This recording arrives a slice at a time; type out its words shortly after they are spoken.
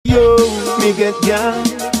Me get ya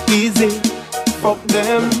easy, fuck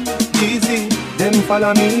them easy. Them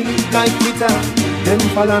follow me like Twitter, them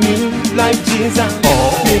follow me like Jesus.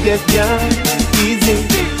 Me get ya easy,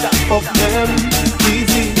 fuck them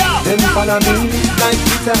easy. Them follow me like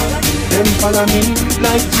Twitter, them follow me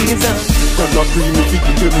like Jesus. Cause not free me to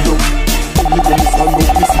give them up. Me come stand up,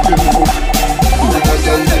 me see them up. Make a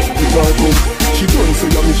girl with her gun. She don't say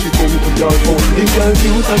me, she come to your home. The girl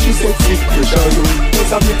cute and she sexy, pressure you. Just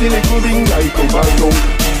a pretty little ring like a ballon.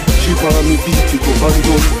 She call me beat it up and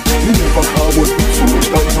down. Me never have one with so much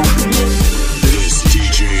that now. This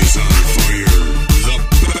DJ is on fire.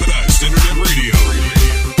 The best internet radio.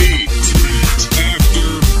 Beat after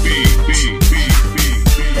beat.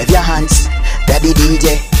 Wave your hands, baby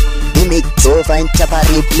DJ. The mix over in Chapa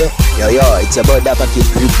replay. Yo, it's about that packet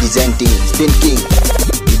representing Spin King,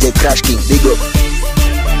 Djcrushking, big up.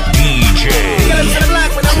 DJ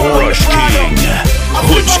Crushking,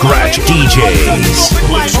 Hood Scratch DJs,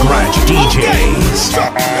 Hood Scratch DJs.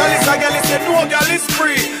 Girl is a no girl is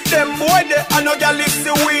free. Them boy they a no girl is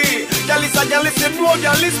the way. Girl is a no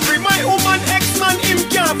girl is free. My woman ex-man him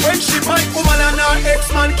can't friendship. My woman and her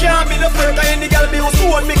ex-man can't be the friend. Cause any girl me who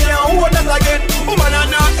hold me can't hold that again. Woman and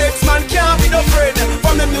her ex-man can't be the friend.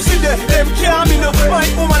 From them you see them can't be no friend. My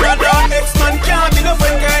woman and her ex-man can't be the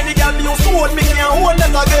friend. Cause any girl me who hold me can't hold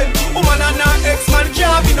that again. Woman and her ex-man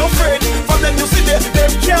can't be no friend. From them you see them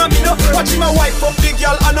can't be no. Watching my wife up the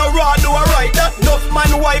girl and a raw do a right. That enough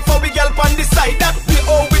man wife for we girl on the side. That we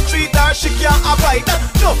all we treat her she can't abide. That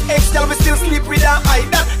enough ex-girl we still sleep with her eye.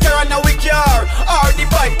 That car and a we car or the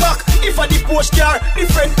bike back. If a the Porsche car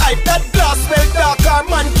different type. That glass well dark her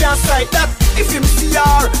man can't sight. That if him see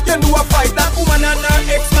her you know a fight. That woman and her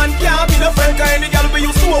ex-man can't be no friend. Cause any girl we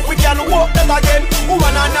used to walk we can walk that again.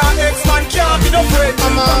 Woman and her ex-man can't be no friend.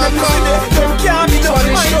 From them you see them can't be no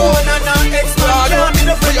friend. My woman and her ex-man can't be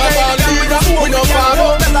no friend. Cause any girl we used to walk we can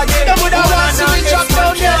walk that again. Woman and her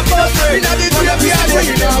ex-man can't be no friend.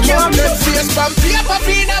 Let's face from paper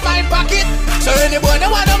in my pocket. So anybody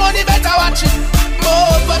want the money better watch it.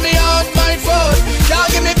 Move for me on my phone. Can't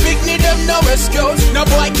give me picnic them no excuse. No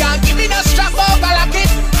boy can't give me no strap over like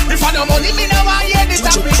it. If I no money me no want hear this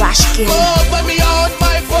topic. Move for me on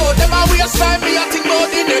my phone. Them a waste time me a think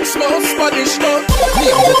about the next month Spanish month. Me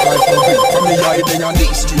a get life from me. From me hiding on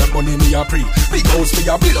these straight money me a pre. Big house me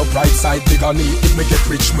a build up right side bigger need. If me get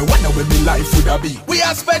rich me wonder where me life would a be. We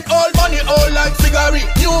a spend all money all like figure.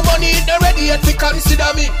 New money in the ready yet to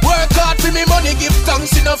consider me. Work hard for me money give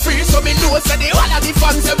thanks in a free. So me know say the all of the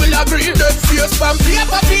fans they will agree. Dead face from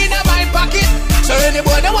paper in my pocket. So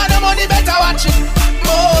anybody want the money better watch it.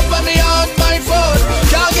 Move for me on my phone.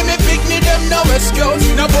 Can't give me picnic them no excuse.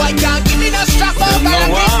 No boy can't give me no strap over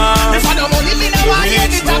like it. If I no money me no want hear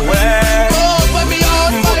the topic. Move for me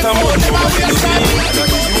on my phone. Them a waste time me a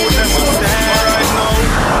think right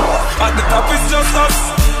now. At the top is just us.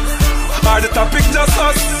 Or the topic just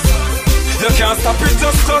us. You can't stop it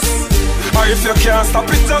just us. Or if you can't stop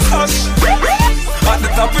it just us. At the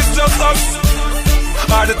top is just us.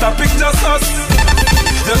 Or the topic just us.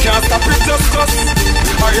 You can't stop it just us.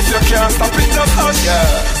 Or if you can't stop it just us.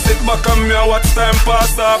 Sit back on me and watch time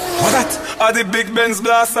pass up. What that? Or the big Benz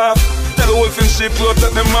blast off. Tell the wolf in sheep load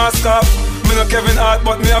take the mask off. Me no Kevin Hart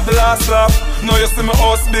but me have the last laugh. Now you see me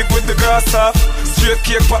house big with the grass off. Straight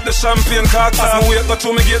cake pop the champagne cock. As me wait go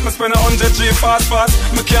through me gate me spend 100 G fast.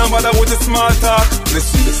 Me can't bother with the small talk.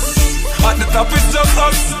 Listen this. At the top is just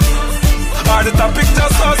us. Or the topic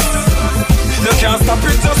just us. You can't stop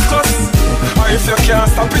it just us. Or if you can't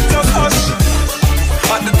stop it just us.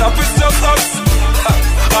 At the top is just us.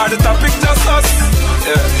 Or the topic just us.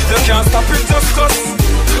 You can't stop it just us.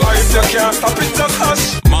 Or if you can't stop it just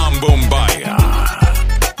us. Mambombaya.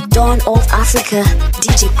 Dawn of Africa,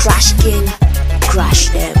 Djcrushking, crush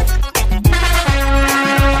them.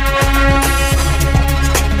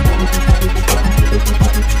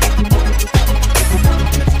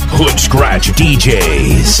 Hood Scratch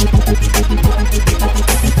DJs.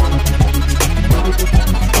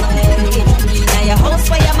 Now your host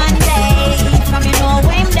for your Monday. From you know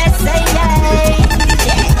when they say yeah.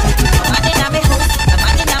 Man in my house, the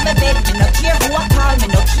man in my bed. Me no care who I call, me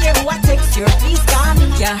no care who I text. You please call me.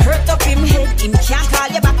 Can't hurt up him head, him can't call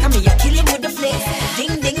you back. And me you kill him with the flex.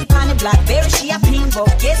 Ding ding panny blackberry she a ping.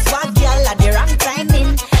 But guess what, girl, at the wrong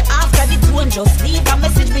timing. After the tune, just leave a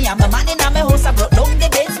message me. I'm a man in my house, I brought down the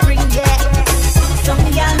bed spring, yeah. Some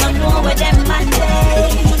girl don't know where them man day.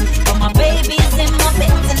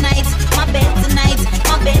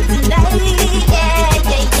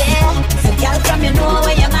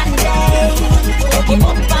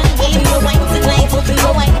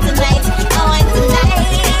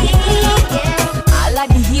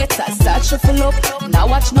 haters start shuffle up. Now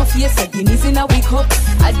watch no face, Guineas in a week up.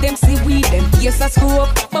 As them see we, them case a screw up.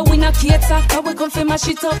 But we not cater, cause we come for my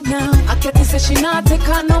shit up now. I Ketty say she not take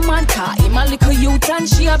on no man, cause him a little youth and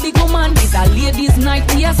she a big woman. It's a ladies night,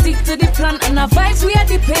 we a stick to the plan. And our vibes we a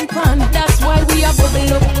depend pan. That's why we a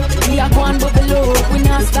bubble up, we a go and bubble up. We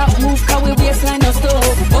not stop move, cause we waistline no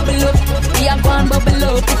stop. Bubble up, we a go and bubble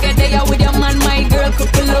up. If you're there with your man, my girl,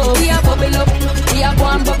 couple up. We a bubble up, we a go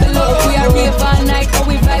and bubble up. We a rave all night, cause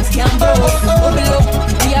we vibes can blow. Bubble up,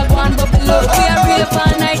 we a go and bubble up. We a rave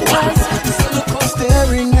all night, cause so look up.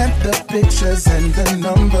 Staring at the pictures and the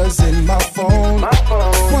numbers in my phone,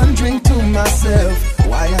 wondering to myself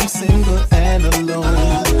why I'm single and alone.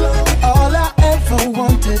 All I ever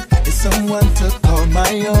wanted is someone to call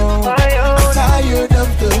my own. I'm tired of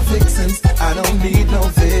the vixens, I don't need no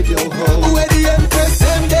video home. Where the Empress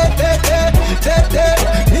them dead.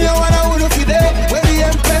 You know what I would have today. Where the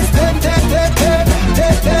Empress them dead.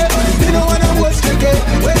 You know what I was today.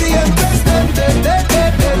 Where the Empress them dead.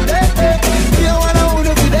 You know what I would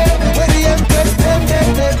have today. Where the Empress them dead.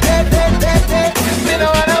 You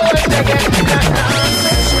know what I was today.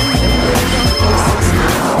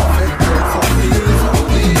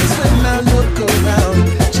 When I look around,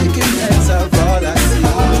 chicken heads are all I see.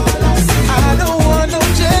 I don't want no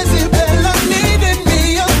Jezebel, I'm needing me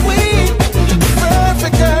a queen,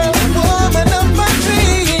 perfect girl, woman of my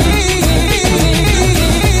dreams.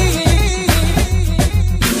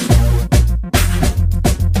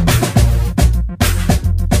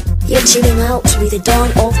 You're chilling out with the Dawn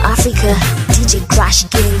of Africa,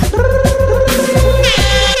 Djcrushking.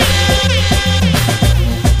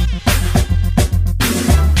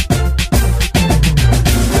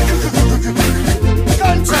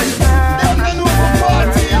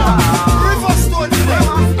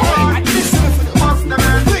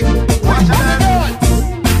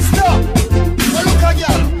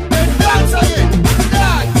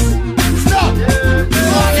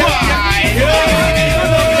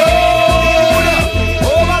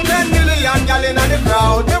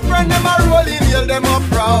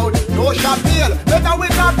 Better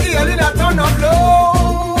with a deal in a ton of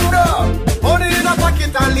load. Money in a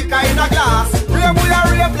pocket and liquor in a glass. Rave we a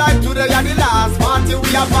rave like today and the last party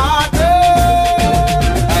we a party.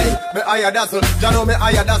 Hey, me higher dazzle, ya know me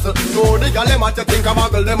higher dazzle. So the gal them at you think a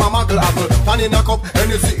muggle, them a muggle apple. Tan in a cup,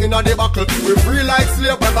 and you sit in a the buckle. We free like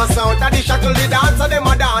slave, never sound that the shackle. The dancer them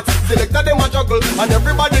a dance, selector them a juggle. And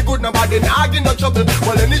everybody good, nobody nagging no trouble.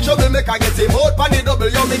 Well any trouble make I get him out pan the double.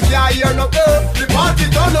 Yo me can't hear no the party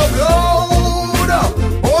turn up loud.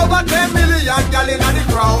 Over 10 million gal in the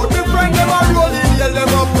crowd. Me friend them a rolling, yell them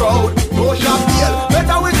up proud. No shop deal,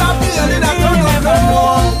 better with a deal in a turn up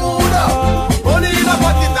loud. Money in a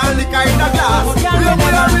bucket and liquor in a glass. We a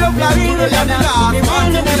real black today and the last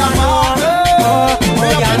party in a party. Oh,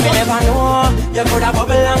 girl, me never know you coulda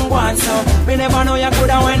bubble and go on so. Me never know you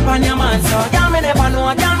coulda went pon your man so. Girl, me never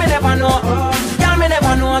know, girl, me never know. Girl, me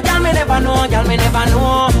never know, girl, me never know, girl, me never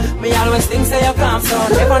know. Me always think say you calm so.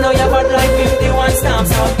 Never know you got like 51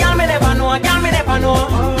 stamps so. Girl, me never know, girl, me never know.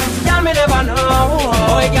 Girl, me never know.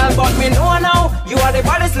 Oh, girl, but me know now. You are the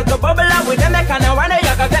baddest little bubble up with them. They can't run it.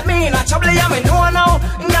 You can get me in a trouble. Yeah, me know now.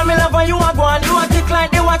 Girl, me love when you are going. You are thick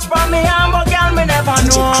like the watch from me arm, but girl, me never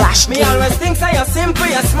know. Me always think say you're simple.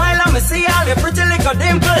 You smile and me see all your pretty little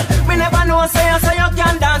dimple. Me never know say you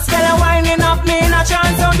can dance. Girl, you winding up me in a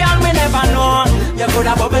chance. So girl, me never know. You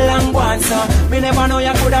coulda bubble and go on so. Me never know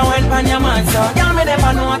you coulda went pon your man so. Girl, me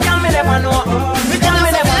never know. Girl, me never know. Girl,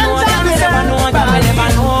 me never know. Girl, me never know. Girl, me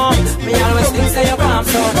never know. Me always think say you calm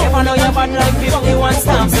so. Never know you bad like 51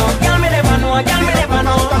 stamps so. Girl, me never know. Girl, me never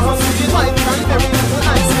know.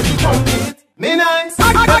 Me nice,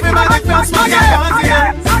 everybody feels smart and party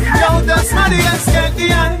nice. Yo, the smarty and scared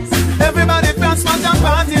the eyes. Everybody feels smart and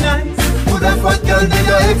party nice. Put a foot girl, then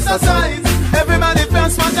you exercise. Everybody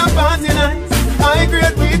feels smart and party nice. I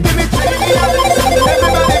great weed, give me crazy.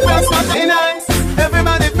 Everybody feels smart and nice.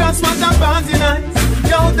 Everybody feels smart and party nice.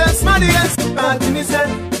 Yo, the smarty and party me say.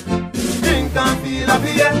 Drink and feel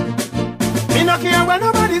happy, yeah. Me no care when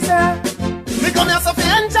nobody say. Me come here so fi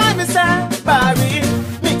enjoy me say. Barry,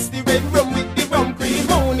 mix the red rum with the rum cream.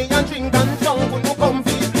 Money and drink and drunk when you come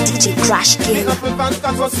feel. Djcrushking. Me up with fans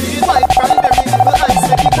cause we sweet white cranberry. The ice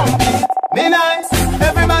make it complete. Me nice,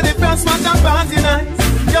 everybody feels smart and party nice.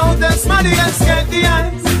 Yo, the smarty and scared the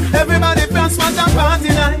eyes. Everybody feels smart and party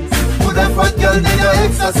nice. Put a foot girl then you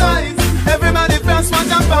exercise. Everybody feels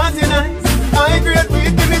smart and party nice. I great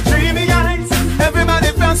weed give me dreamy eyes. Everybody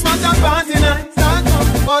feels smart and party nice. Start up,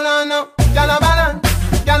 hold on up, gyal a balance,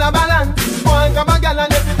 gyal a balance. One grab a gyal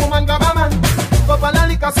and every woman grab a man. Couple of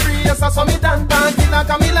liquor spree, yes I saw me done. Party like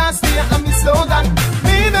a me last year and me slogan.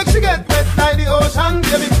 Me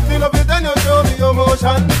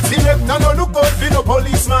station. Selector no look out for no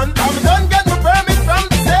policeman. I'm done get my permit from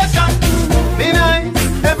the station. Be nice,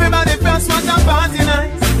 everybody press what a party nice.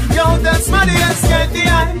 Yo, that's money and get the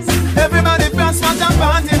eyes. Everybody press what a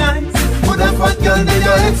party nice. Put a fat girl in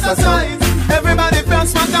your exercise. Everybody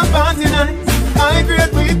press what a party nice. I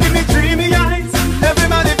great weed give me dreamy eyes.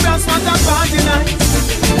 Everybody press what a party nice.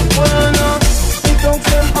 Oh no, it don't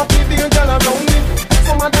seem happy being girl around me.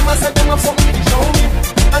 Some of them I said them have something to show me.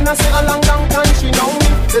 And I say a long time she know me.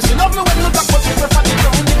 Say she love me when you talk but she prefer the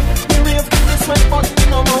brownie. Me rave to the sweat but me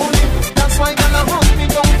no money. That's why girl I hunt me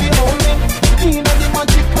don't be lonely. Me know the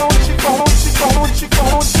magic cloud she found.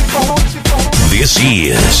 This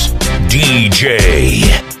is DJ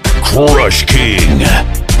Djcrushking.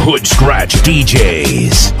 Hood Scratch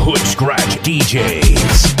DJs. Hood Scratch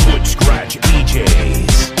DJs. Hood Scratch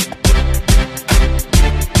DJs.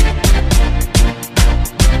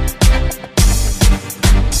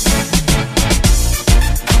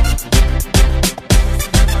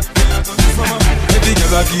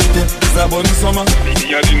 It's a bun summer.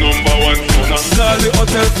 Me are the number one funner. Call the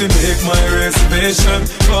hotel to make my reservation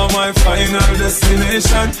for my final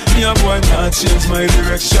destination. Me a boy can't change my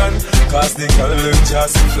direction, cause the girl them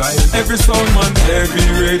just fly. Every sound man, every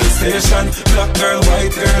radio station. Black girl,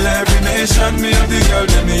 white girl, every nation. Me and the girl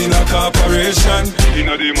them in a corporation. You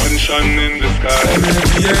know the mansion in the sky. Me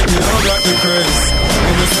don't got the craze.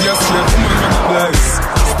 Me no see a straight woman with a blaze.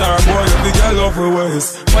 Star boy, the girl love her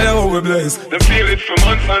ways. Fire how we blaze. They feel it for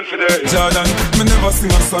months and for days. Jordan, me never sing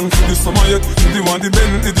a song for the summer yet. The one, the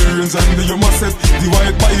Bentley, the range and the Yuma set. The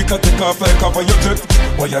white bike I take off like off of your jet.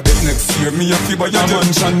 Why you bet next year me a fee by your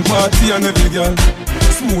mansion party and every girl.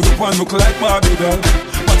 Smooth up and look like Barbie doll.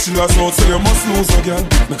 Bachelor's out so you must lose a girl.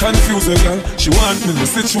 Me confuse a girl. She want me to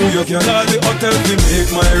sit through your girl. Call the hotel to make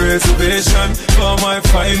my reservation for my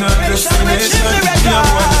final destination. Me a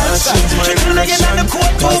boy can't change my direction,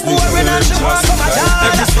 cause the girl just fly.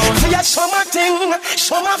 Every sound for your summer thing,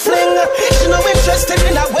 summer fling. She no interested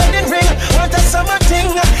in a wedding ring. Want a summer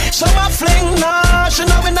thing, summer fling. Nah, she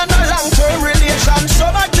no in a long-term relation.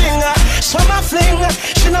 Summer thing, summer fling.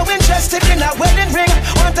 She no interested in a wedding ring.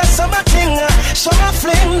 Want a summer thing, summer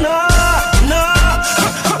fling. Nah, nah.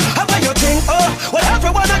 How about you think? Oh, well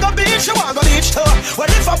everyone I go beach, she want go beach too. Well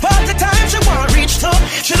if a party time, she want reach too.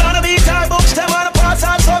 She wanna beat her books, they wanna pass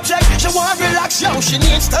her subject. She want relax, yo, she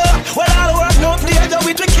needs to. Well all work no play, though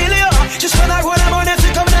it will kill you. She spend her own money to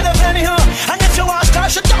come to the penny, huh? And if you want her,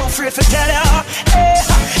 she don't afraid to tell you. Hey,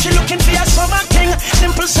 she looking for a summer thing,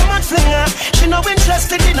 simple summer fling. She no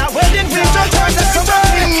interested in a wedding ring. Just want a summer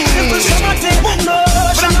thing, simple summer thing. No,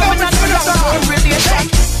 she no in a long-term relation.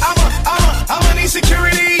 I'm an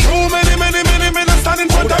insecurity. Too many men stand in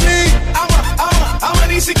front of me. I'm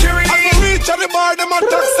an insecurity. I can reach at the bar, them a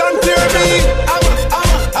tax and tear me.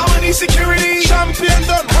 I'm an insecurity. Champion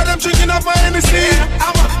done, when I'm drinking up my Hennessy.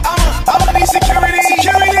 I'm an insecurity.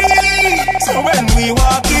 So when we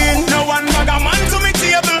walk in, no one bag a man to me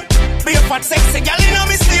table. Be a fat sexy girl in a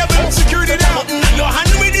me stable. Security the button on your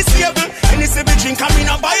hand with this table. And this every drink I'm in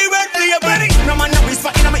a buy red label. No man no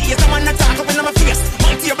whisper in my ears, no man no talk up in my face.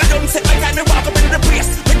 My table don't set my time, me walk up in the place.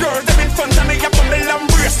 The girls them in front of me, a bubble and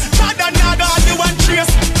brace. Father naga, you want trace.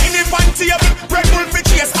 Any pan table, Red Bull for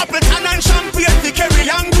chase. Appleton and champagne, the carry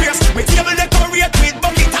and grace. My table decorate with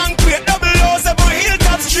bucket and crate. 007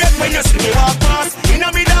 hilltop straight. When you see me walk past, in a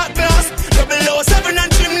me dark glass. 007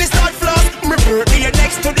 and chimney start floss. Me birthday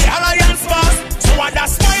next to the Alliance pass. So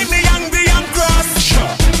that's why me angry and cross.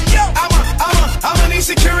 Sure. Yo, I'm an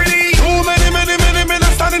insecurity. Too many men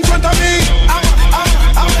are standing in front of me.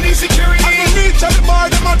 I'm an insecurity. I can reach at the bar,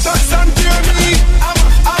 them a tax and tear me.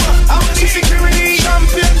 I'm an insecurity.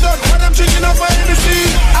 Champion done, when I'm drinking up my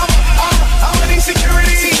Hennessy. I'm an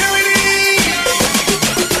insecurity.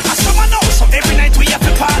 As someone knows, so every night we have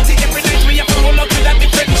to party. Every night we have to roll up with a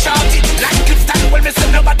different shawty. Like Clifton, well me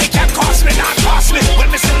say nobody can cost me, not cost me. Well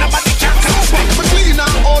me say nobody can cost me. But clean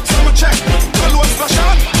out, so I'ma check. Girl was flash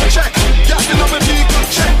out, check. Gas in my vehicle,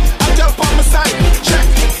 check. I tell on my side, check.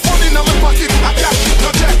 Money in my pocket, I cash, no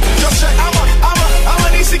check. Just check. I'm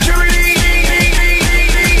an insecurity.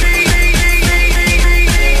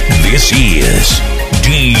 This is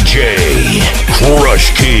DJ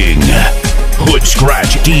Djcrushking. Hood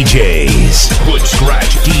Scratch DJs. Hood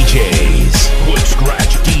Scratch DJs. Hood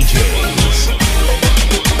Scratch DJs.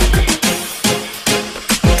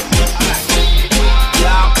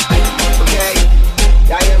 Yeah, okay.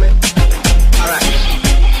 Y'all hear me? Alright.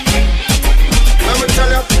 Let me tell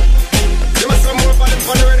you. Give me some more for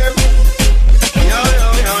the rhythm. Yo,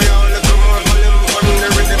 look more for the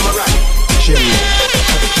rhythm, alright.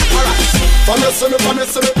 Alright. From the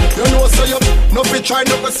sun, You know so you no fit try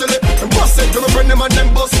no go silly. And bust it to my friend them and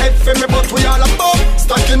them bust head for me, but we all about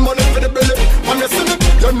stacking money for the belly. When you see me,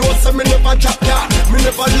 you know so me never drop that. Me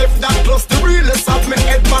never left that close. The realest of me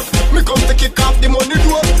head back. Me come to kick off the money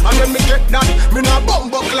door, and when me get that, me not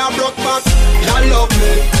bumbo clap rock back. Y'all love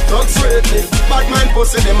me, talk straight me. Bad mind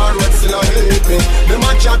pussy them a road still a hate me. Them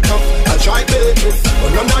a chat up, I try bait me,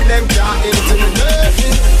 but none of them can intimidate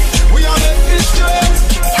me. We are make this straight.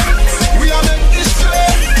 We are make this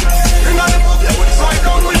straight. In the book, right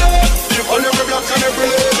down with it. On every block and every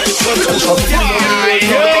lane.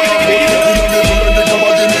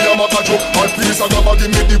 Hot piece of gabba,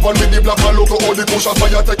 give me the one with the black and logo. All the cushion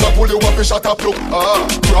fire, take a pull you up, shut up, look.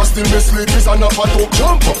 Cross till me sleep, is an apple talk.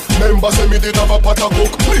 Jump up, member say me did have a pot of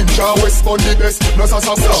cook. Ninja West on the best, no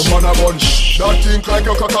sasa slam on a bunch. That think like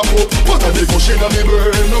a cock-a-poke. What a big bush in a me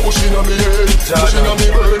brain, no bush in a me head. Bush in a me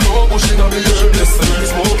brain, no bush in a me head. Me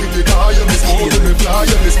smoking the car, me smoking me fly,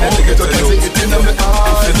 me smoking it, I take it in a me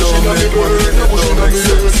eye. Bush in a me brain, no bush in a me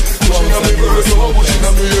head. Bush in a me brain, no bush in a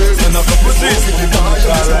me head. And I can put this in the car, me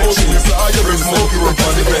smoking me fly, me smoking it, I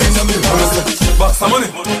take it in a me eye. Back some money,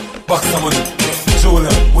 back some money.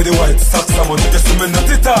 Julia with the white socks some money. You see me not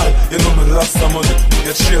it all, you know me lost some money.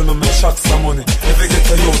 You trail me, me shock some money. If you get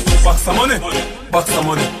a youth, back some money, back some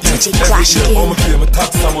money. Yes. Every year, how me pay me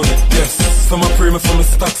tax some money. Yes, some pray me for me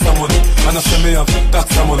stack some money. And I say me have tax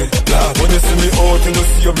some money. Lord, when you see me out, you know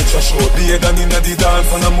see you me trash out. The head and inna the dance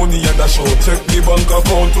and the money at the show. Check the bank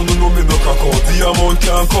account, you know me no crack out. The amount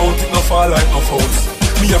can't count, it no fall like no fault.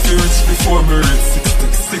 Me have to reach before me reach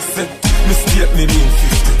 60. Me state me mean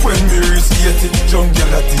 50. When me reach 80, young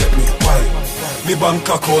girl a take me. Why? Me bank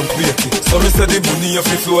account waiting. So me say the money have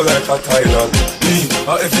to flow like a tidal. Me,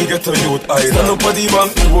 if you get a youth idol. Stand up at the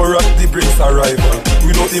bank, the war at the brings arrival.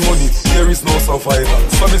 Without the money, there is no survival.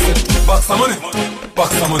 So me say, back some money,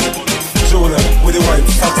 back some money. Julia with the white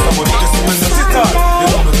socks some money. You see me not it all,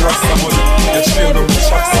 you know me rock some money. You trail me,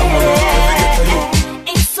 shock some money. If you get a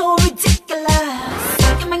youth. It's so ridiculous.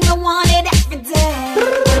 You make me want it every day.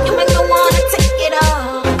 You make me wanna take it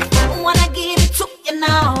all. Wanna give it to you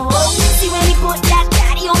now. See when he put that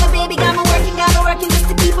daddy on me, baby, got me working just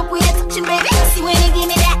to keep up with the touching, baby. See when he give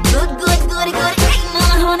me that good. Ain't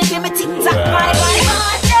none, honey, give me TikTok, right.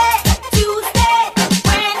 Monday, Tuesday,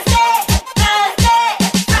 Wednesday, Thursday,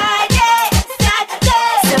 Friday,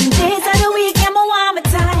 Saturday. 7 days of the week, I'm a want my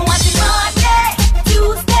time. Watch it Monday,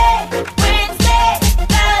 Tuesday, Wednesday,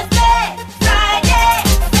 Thursday, Friday,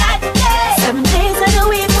 Saturday. 7 days of the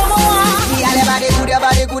week, I'm a want. Yeah, your body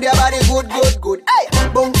good. Hey,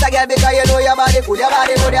 bounce a girl because you know your body good. Your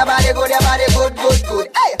body good.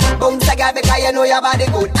 Hey, bounce a girl because you know your body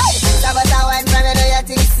good. Hey, Sabata wine from you know your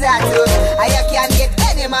things start to. And you can't get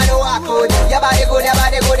any man who walk out. Your body good. You have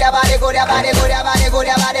to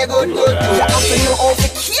know how to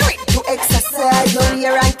cure it. To exercise, no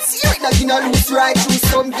near and tear it. Now you know lose right through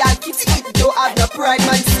some girl kitty it. Don't have no pride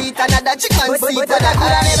man seat. Another chicken seat. But I could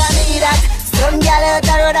never need that. Some girl out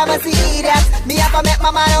the road, I must see that. Me have to make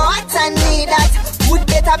my man want and need that. Would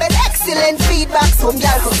better be excellent feedback. Some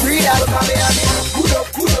girl could breathe that. Good up.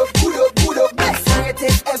 Best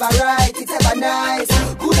rated ever right, it's ever nice.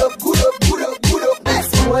 Good up.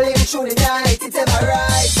 Best rolling through the night, it's ever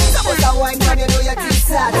right. Suppose I wine when you know your kids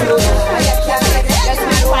start to. And you can't get it. Yes,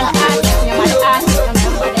 man, one ass.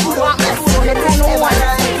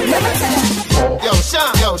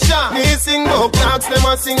 Yo, Sean. Me sing bout clocks, them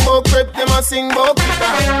a sing bout crepe, them a sing bout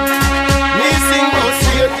guitar. Me sing bout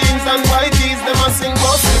straight jeans and white tees, them a sing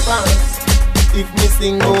bout slippers. If me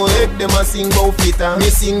sing bout head, them a sing bout fitter. Me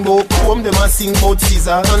sing bout comb, them a sing bout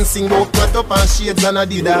scissor. And sing bout cut up and shades and a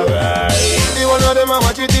dida. The one of them a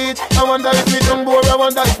watch it teach. I wonder if me tongue bore, I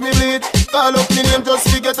wonder if me bleach. Call up me name just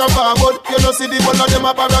to get a forward. You know see the one of them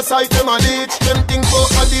a parasite, them a leech. Them think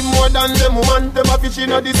bout a the more than them woman. Them a fish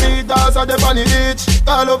in a the sea, dogs a them on the beach.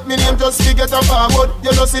 Call up me name just to get a forward.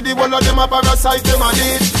 You know see the one of them a parasite, them a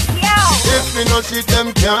leech. If me no shit,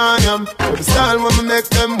 them can't yam. But the style when me make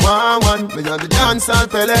them one. Me on the dancehall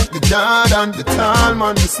Pele, the Jordan, the tall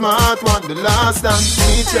man, the smart one, the last dance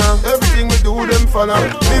teacher. Everything we do, them follow.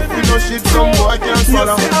 If we no shit, some boy can't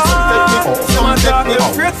follow. Some technique.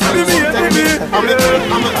 All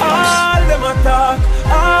them attack.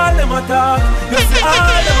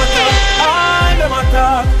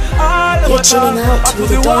 You're chilling out with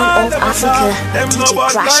the Dawn of Africa,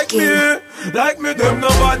 Djcrushking. Like me, them no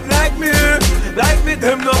bad like me. Like me,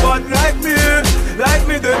 them no bad like me. Like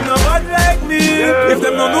me, them no bad like me. If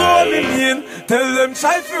them no know what me mean, tell them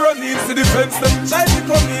try to run in. See the fence, them try to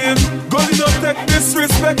come in. Going up, take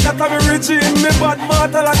disrespect that I'm a regime. Me bad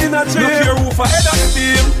mortal and in a jail. Look here, who for head of the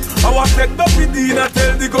team. I want to take the PD and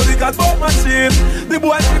tell the girl he got both machine. The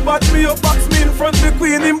boy she batch me up, box me in front the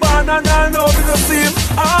queen in barn and I know me no see him.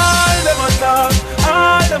 All them a talk,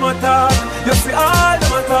 all them a talk. You see all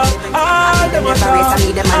them a talk, all them a talk. I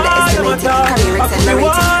need them underestimated, career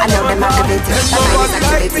accelerated. I know them activated, my mind is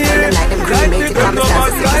activated. When them like them cremated,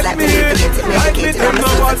 conversations seems like me medicated, medicated. I'm a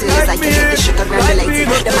silver till it's like you hit the sugar granulated.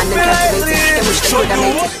 The man them captivated, they wish they could have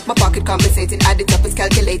made it. My pocket compensated, added up is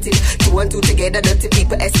calculated. 2 and 2 together, dirty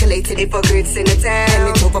people escalated. Hypocrites in the town, and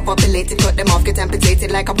it's overpopulated. Cut them off, get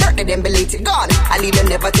amputated like a birthday, them belated. Gone, I leave them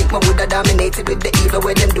never think my would have dominated. With the evil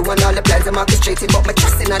where them doing all the plans I'm orchestrated. But my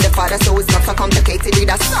trust in the Father, so it's not so complicated. Read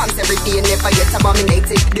our songs every day and never yet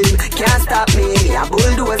abominated. Them can't stop me a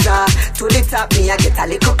bulldozer. To the top, me I get a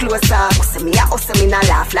little closer. Hustle me a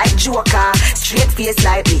laugh like Joker. Straight face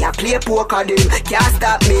like me, I play poker. Them can't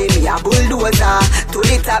stop me a bulldozer. To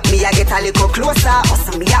the top, me I get a little closer.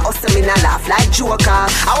 Hustle me a laugh like Joker.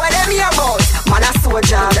 I want them here about, man a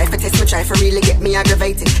soldier. Try for test me, try for really get me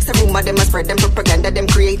aggravated. So rumor them a spread them propaganda them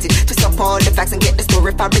created. Twist up all the facts and get the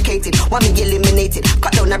story fabricated. Want me eliminated,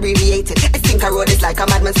 cut down abbreviated. I think I wrote it like a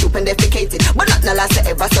madman soup and defecated. But not the last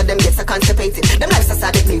ever, so them get so constipated. Them lives so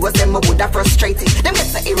sad me was them I would have frustrated. Them get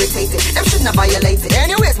so irritated, them shouldn't have violated.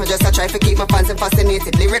 Anyways, me just a try to keep my fans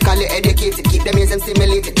fascinated. Lyrically educated, keep them ears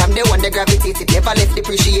stimulated. From day one they gravitated, never left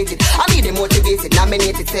depreciated. I be them motivated,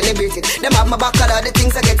 nominated, celebrated. Them have my back all the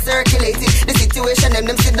things I get circulated. The situation them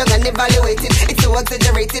sit down and evaluated. It's so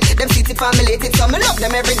exaggerated, them city formulated. So me love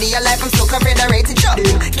them every day, I life I'm so confederated. Sure.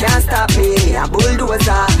 Them can't stop me a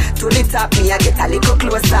bulldozer. To the top, me I get a little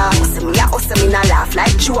closer. Hustle me a laugh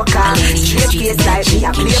like Joker. Straight face like me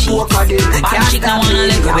I play poker. Them can't stop me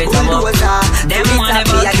a bulldozer. Them wanna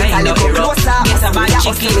be a kind of hero. Get a bad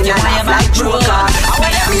chicken, you want your back broker.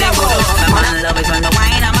 My man love it when I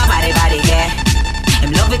wine on my body, yeah.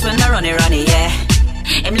 Him love it when I run it, yeah.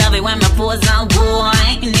 Him love it when my pose and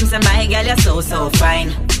wine. Him say my girl you're so fine.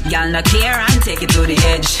 Girl no care and take it to the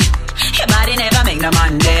edge. Your body never make no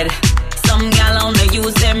man dead. Some girl only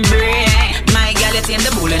use them brain. My girl you tame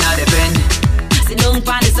the bull in the pen. Sit down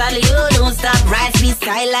pon the saddle, you don't stop. Rise me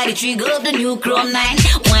sky like the tree, go up the new Chrome 9.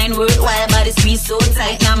 Wine worthwhile, body squeeze so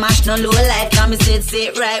tight. Now mash no low life, come and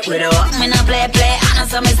sit right. With a walk, me no play. I know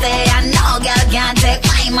some stay. I know girl can't take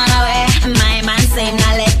my man away. My man say,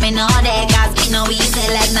 now let me know that. Cause we know easy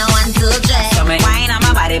like no one to dress. So me wine on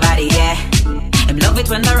my body, yeah. Him love it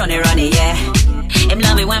when I run it, yeah. Him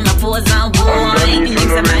love it when my pose and wine. Him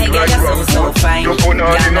say my girl you're so fine. Girl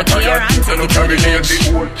no care and take it to the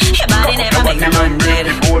edge. Your body never make no man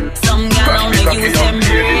dead. Some girl only use them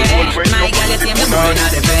brain. My girl you tame the bull in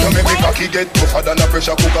the pen. You make me cocky get tougher than a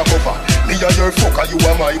pressure cooker cover. Me and your fucker, you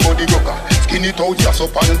are my body rocker. Skin it out, just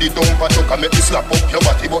up on the dumper chucker. Make me slap up your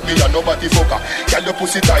body, but me and nobody fucker. Girl your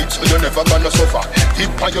pussy tight, so you never gonna suffer.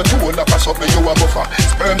 Tip on your toe like a something you a buffer.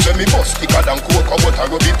 Sperms when me bust thicker than cocoa butter.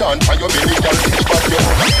 Rub it on for your belly, girl. Back your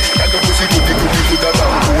cover. Girl your pussy goody good and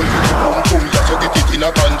cold. Boom, you so get it in a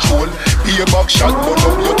control. Be a back shot, but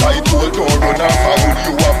up your tight hole. Don't run off a hood,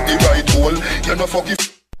 you have the right hole. You no fucking.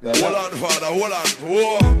 Hold on, father, hold on.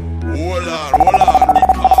 Hold on.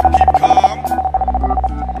 Keep calm.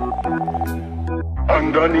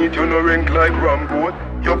 Underneath you no rank like ram goat.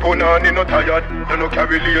 Your punani no tired, you no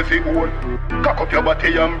carry lazy hole. Cock up your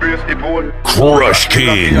body and brace the pole.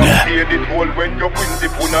 Crushking. Pay the toll when you win the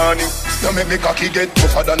punani. You make me cocky get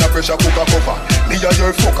tougher than a pressure cooker cover. Me and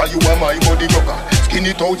your fucker, you are my body rocker. Skin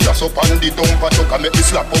it out just up on the dumper chucker. Make me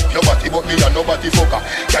slap up your body, but me and nobody fucker.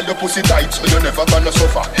 Girl your pussy tight, so you never gonna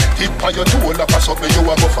suffer. Tip on your toe like a something you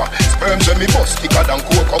a buffer. Sperms when me bust thicker than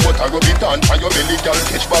cocoa butter. Rub it on for your belly, girl,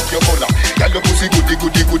 catch back your collar. Girl your pussy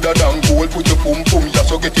goody gooder than gold. Put your pum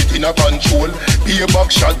just so get it in a control. Be a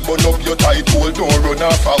back shot, burn up your tight hole. Don't run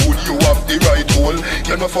off a hood, you have the right hole.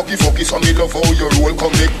 You no fucky, so me love how you roll.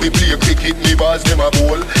 Come make me play cricket, me bars them a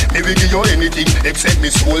bowl. Me will give you anything except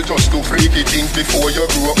me soul. Just do freaky things before you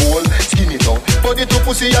grow old. Skin it out, body to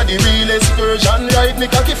pussy are the realest version. Ride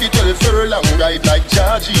me cocky fit 12 furlong. Ride like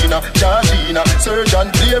Georgina.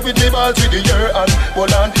 Surgeon, play with me balls with the year and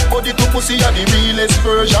hold on. Body to pussy are the realest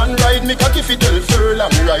version. Ride me cocky fit 12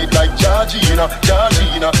 furlong. Ride like Georgina.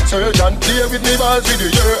 Surgeon, play with me balls with the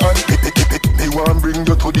year and me want bring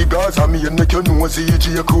you to the Gaza me and make you know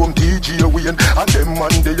ZJ Chrome DJ Wayne. And them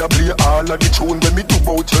man they a play all of the tune. When me do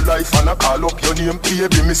bout your life and I call up your name.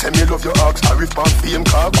 Baby me say me love your ask tariff and fame.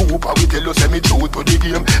 Car Cooper we tell you say me true to the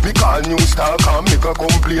game. Me call new star come make a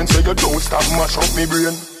complaint. Say you don't stop mash up me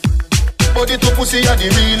brain. Body to pussy are the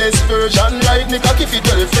realest version. Right, me cocky fit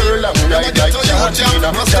very furlong. Right like Tiana.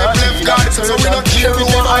 So we don't care who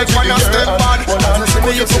I wanna step on.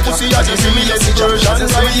 Body to pussy are the realest version.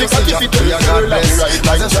 Right, me cocky fit very furlong. Right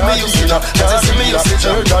like Tiana.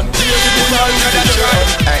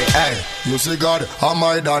 Hey, hey, you see God, am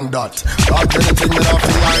I done that? God, anything me not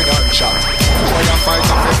feel I done shot. Boy, I fight,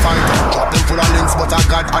 drop them full of links, but I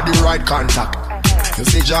got at the right contact. You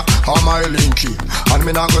see Jah, am I linky? And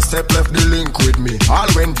me not go step left the link with me. All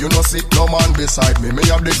when you no see no man beside me, me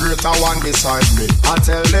have the greater one beside me. I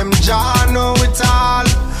tell them Jah know it all.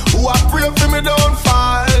 Who I pray for me don't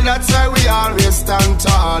fall. That's why we always stand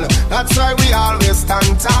tall. That's why we always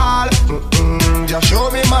stand tall. Just show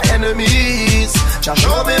me my enemies. Just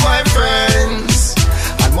show me my friends.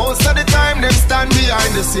 And most of the time them stand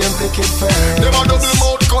behind the same picket fence. Them a double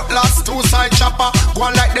mouth cutlass, two-side chopper. Go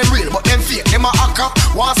on like them real, but them fake, them a hacker.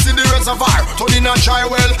 Want see the reservoir, turn in a dry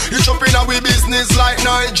well. You jump in a we business like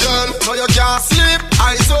Nigel. So you can't sleep,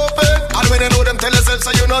 eyes open. And when you know them, tell yourself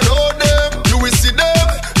so you don't know them. You will see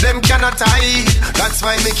them cannot hide. That's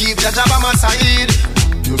why me keep Jah by my side.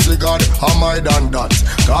 You see God, am I done that?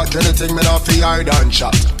 God, anything me not fi hide and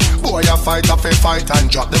chat. Boy, I fight and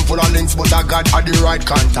drop them full of links, but I got at the right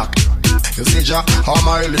contact. You see Jah, am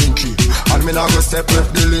I linky? And me not go step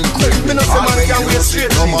left the link with me. Me not say man can wait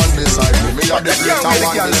straight. No man beside me. Me have the greater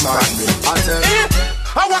one beside me. I tell you,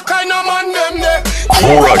 what kind of man them there?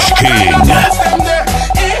 Djcrushking.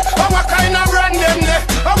 What kind of brand them there?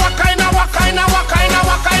 What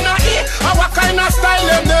kind of style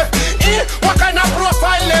them there? What kind of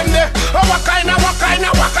profile them there? What kind of what kind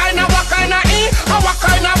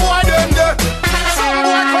of boy them there? Some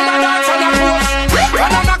boy come and dance on a close,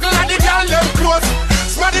 and I'm not glad the girl them close.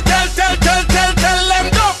 Smarty tell them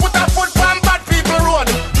don't put a foot on bad people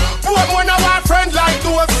road. Poor one of our friends like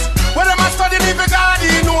those. When them a study me for God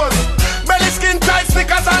he knows. Belly skin tight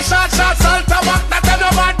sneakers and short salt tabac. That a no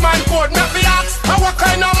bad man code. Me fi ask, what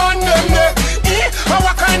kind of man them there?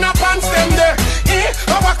 What kind of pants them there?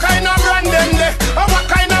 What kind of brand them there? What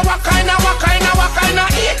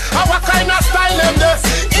kind of style them there?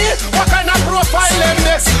 What kind of profile them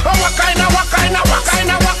there? What kind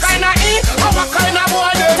of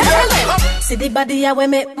boy them there? See the body I we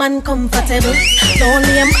make man comfortable.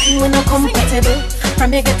 Only a man we no comfortable.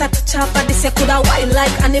 From you get a touch off of this, you coulda wild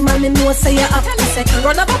like animal. Me know say you have to second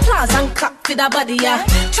round of applause and clap for the body, yeah.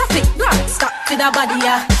 Traffic block, stop for the body,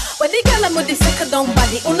 yeah. When the girl I'm with the second down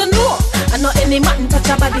body, you don't know. I know any man touch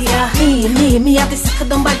a body, yeah. Me have the second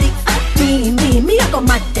down body. Me I go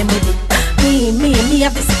mad them with it. Me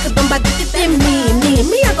have the second down body.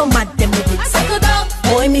 Me I go mad them with it. Second down,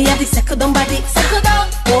 boy me have the second down body. Second down,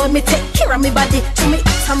 boy me take care of me body. To me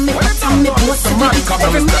up and me boss with it.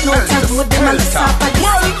 Every man knows I do them all the stop body.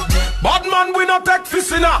 Bad man we no take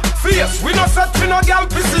fist in a face, we no set for no gal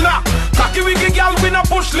piss in a. Cocky wiggy gal we no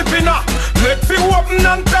push lip in a. Let fi open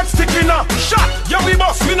and take stick in a. Shot, yeah we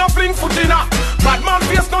boss, we no fling foot in a. Bad man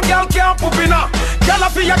face no gal can't poop in a. Gal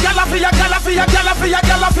fi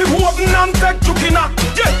open and take chook in a.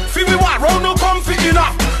 Yeah, fi we war round no comfy in a.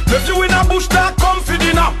 Left you in a bush that comfy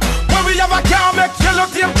in a. When we have a car make yellow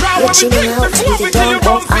tape dry. When we take the food we kill you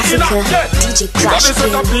comfy in a. DJ Body set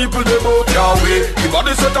of people they bout Yahweh. The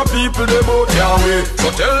body set of people they bout Yahweh.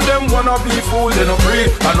 So tell them wanna be fool they no free.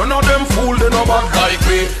 And none of them fool they no bad like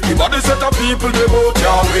me. The body set of people they bout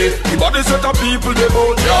Yahweh. The body set of people they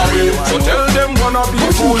bout Yahweh. So tell them wanna be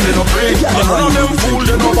fool they no free. And none of them fool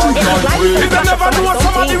they no bad like me. If they never know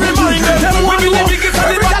somebody remind them we be the biggest and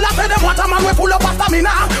the bad. Every girl I say them want a man we full of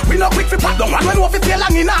stamina. We no quick fi pat down and we know fi stay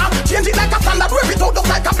long enough. Change it like a standard, rip it out just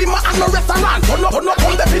like a bimmer and no restaurant. Turn up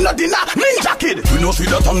come there in no dinner. Ninja kid, we no see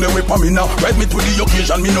that tongue they whip on me now. Ride me to the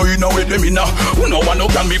occasion, me know you know with them in now. Who no one no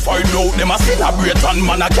can me find out. Them a celebrate and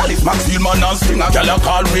man a gal is Maxine man and sing a gal a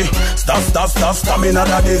call me. Stop, stamina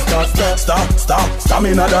daddy. Stop,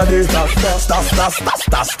 stamina daddy. Stop.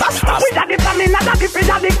 We daddy stamina daddy for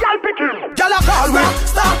daddy gal picking. Gal a call me.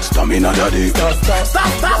 Stop, stamina daddy.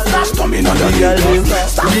 Stop, stamina daddy.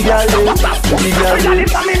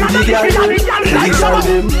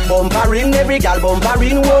 Bumpering, every gal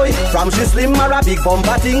bumpering, boy. From she slim or a big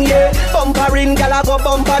bumper thing, yeah. Bumpering, gal a go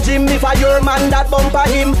bumper Jim. If a your man that bumper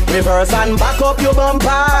him, reverse and back up your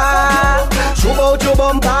bumper. Shoot out your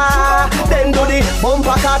bumper. Then do the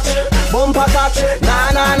bumper catch.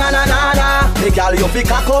 Na. The gal you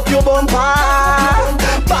pick up your bumper.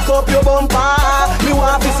 Back up your bumper. Me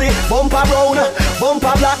want to see bumper brown,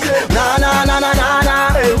 bumper black. Na.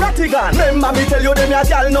 Erratic gone. Remember me tell you them a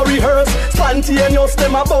gal no rehearse. Spontaneous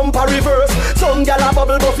them a bumper reverse. Some gal a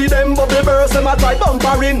bubble buffy them bubble burst. Them a try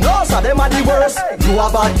bumpering, no so them a the worst. You a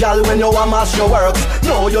bad gal when you a mash your works.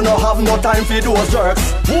 No you no have no time for those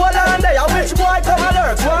jerks. Hold on there, which boy come and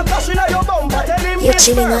lurks. One cash in your bumper, tell him. You're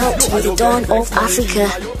chilling out with the Dawn of Africa,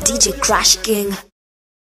 Djcrushking.